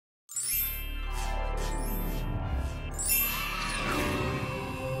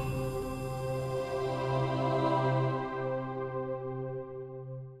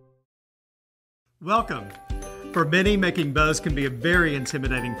Welcome! For many, making bows can be a very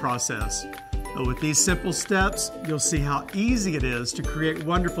intimidating process. But with these simple steps, you'll see how easy it is to create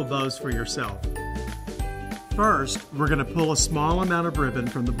wonderful bows for yourself. First, we're going to pull a small amount of ribbon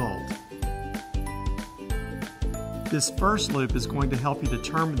from the bolt. This first loop is going to help you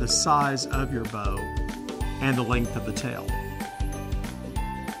determine the size of your bow and the length of the tail.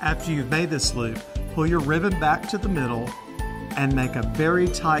 After you've made this loop, pull your ribbon back to the middle and make a very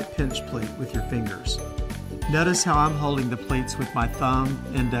tight pinch pleat with your fingers. Notice how I'm holding the pleats with my thumb,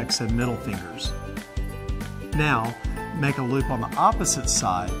 index, and middle fingers. Now, make a loop on the opposite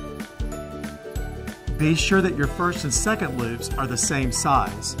side. Be sure that your first and second loops are the same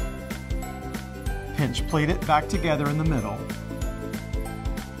size. Pinch pleat it back together in the middle.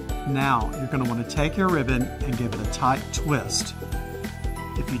 Now, you're going to want to take your ribbon and give it a tight twist.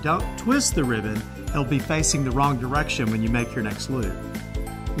 If you don't twist the ribbon, it'll be facing the wrong direction when you make your next loop.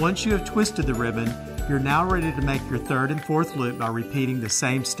 Once you have twisted the ribbon, you're now ready to make your third and fourth loop by repeating the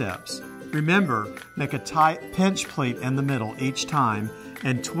same steps. Remember, make a tight pinch pleat in the middle each time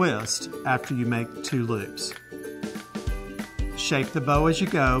and twist after you make 2 loops. Shape the bow as you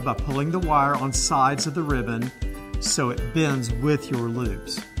go by pulling the wire on sides of the ribbon so it bends with your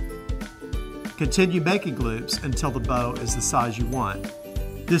loops. Continue making loops until the bow is the size you want.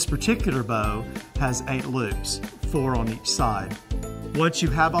 This particular bow has 8 loops, 4 on each side. Once you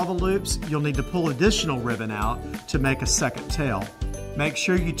have all the loops, you'll need to pull additional ribbon out to make a second tail. Make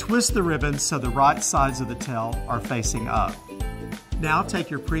sure you twist the ribbon so the right sides of the tail are facing up. Now take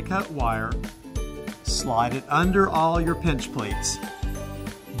your pre-cut wire, slide it under all your pinch pleats.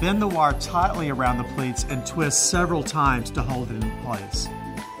 Bend the wire tightly around the pleats and twist several times to hold it in place.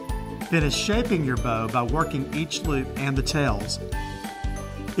 Finish shaping your bow by working each loop and the tails.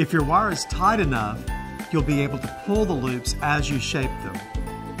 If your wire is tight enough, you'll be able to pull the loops as you shape them.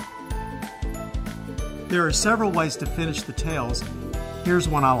 There are several ways to finish the tails. Here's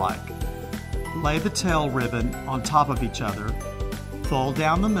one I like. Lay the tail ribbon on top of each other, fold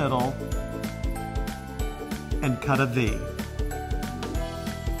down the middle, and cut a V.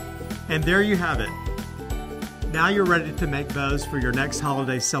 And there you have it. Now you're ready to make bows for your next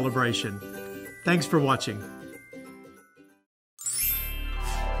holiday celebration. Thanks for watching.